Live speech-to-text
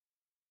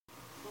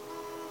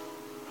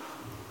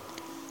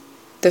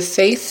The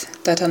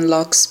faith that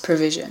unlocks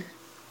provision.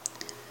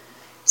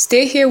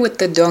 "Stay here with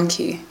the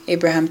donkey,"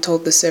 Abraham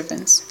told the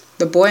servants.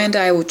 "The boy and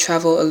I will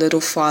travel a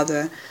little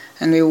farther,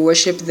 and we will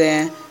worship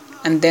there,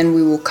 and then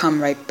we will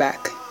come right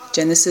back."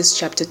 Genesis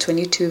chapter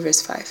 22,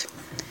 verse 5.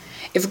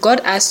 If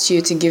God asked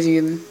you to give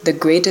you the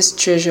greatest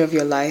treasure of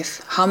your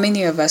life, how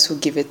many of us will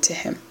give it to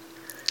Him?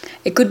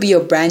 It could be your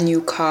brand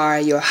new car,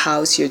 your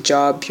house, your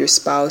job, your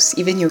spouse,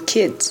 even your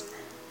kids.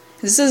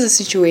 This is a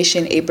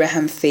situation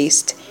Abraham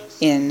faced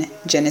in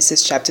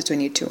Genesis chapter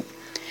 22.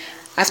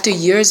 After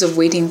years of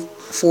waiting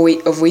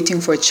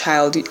for a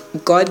child,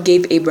 God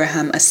gave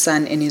Abraham a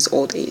son in his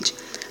old age.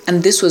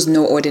 And this was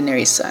no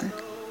ordinary son.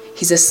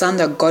 He's a son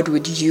that God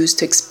would use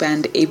to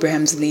expand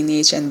Abraham's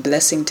lineage and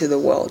blessing to the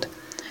world.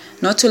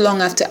 Not too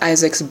long after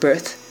Isaac's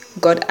birth,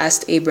 God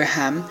asked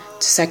Abraham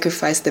to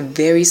sacrifice the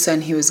very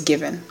son he was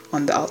given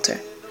on the altar.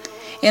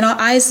 In our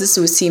eyes, this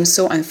would seem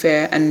so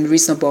unfair and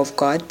unreasonable of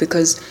God,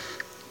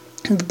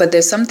 but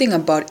there's something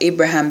about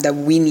Abraham that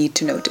we need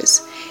to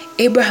notice.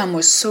 Abraham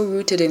was so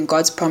rooted in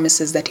God's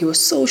promises that he was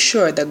so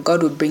sure that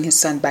God would bring his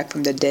son back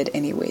from the dead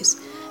anyways,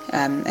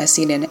 as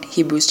seen in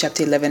Hebrews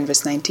chapter 11,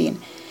 verse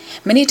 19.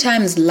 Many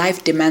times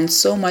life demands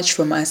so much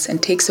from us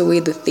and takes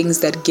away the things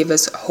that give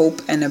us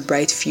hope and a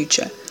bright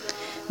future.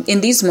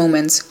 In these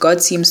moments,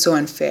 God seems so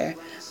unfair,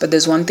 but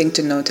there's one thing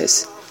to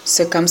notice.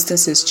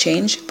 Circumstances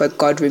change, but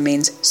God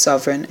remains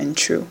sovereign and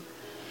true.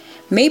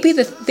 Maybe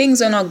the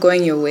things are not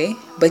going your way,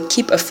 but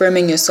keep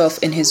affirming yourself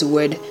in His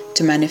word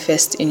to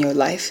manifest in your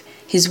life.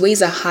 His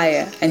ways are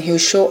higher, and He'll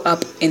show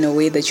up in a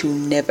way that you'll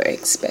never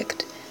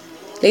expect.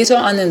 Later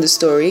on in the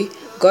story,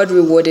 God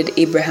rewarded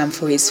Abraham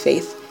for his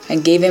faith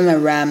and gave him a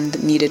ram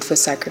needed for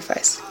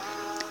sacrifice.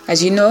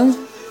 As you know,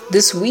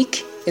 this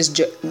week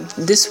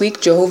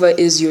Jehovah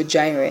is your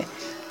Jireh,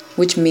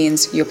 which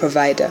means your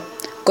provider.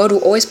 God will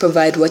always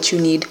provide what you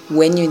need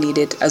when you need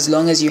it, as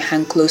long as you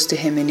hang close to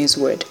Him in His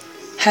word.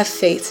 Have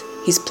faith.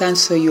 His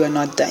plans for you are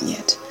not done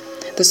yet.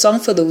 The song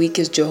for the week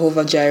is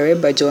Jehovah Jireh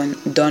by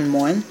Don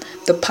Moen.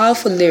 The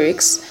powerful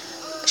lyrics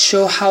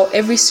show how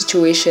every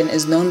situation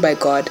is known by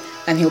God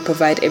and He'll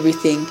provide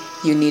everything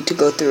you need to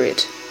go through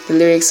it. The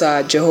lyrics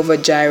are, "Jehovah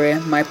Jireh,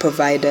 my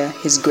provider,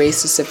 His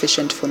grace is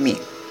sufficient for me."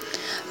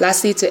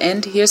 Lastly, to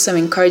end, here's some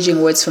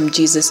encouraging words from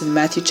Jesus in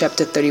Matthew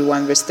chapter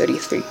 31, verse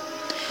 33.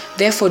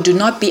 "Therefore, do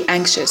not be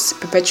anxious,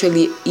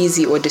 perpetually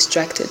uneasy or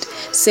distracted,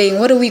 saying,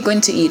 'What are we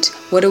going to eat?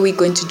 What are we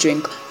going to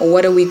drink? Or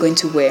what are we going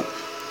to wear?'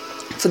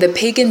 For the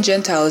pagan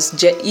Gentiles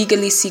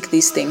eagerly seek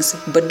these things,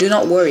 but do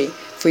not worry,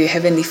 for your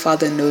heavenly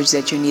Father knows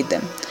that you need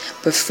them.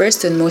 But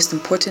first and most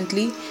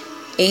importantly,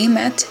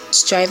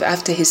 strive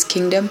after His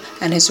kingdom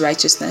and His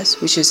righteousness,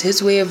 which is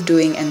His way of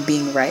doing and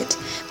being right,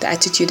 the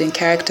attitude and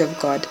character of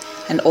God,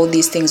 and all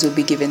these things will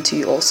be given to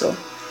you also."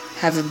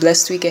 Have a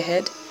blessed week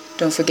ahead.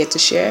 Don't forget to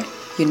share.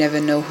 You never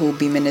know who will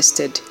be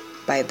ministered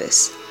by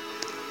this.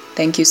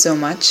 Thank you so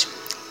much.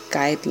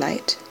 Guide,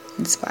 light,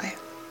 inspire.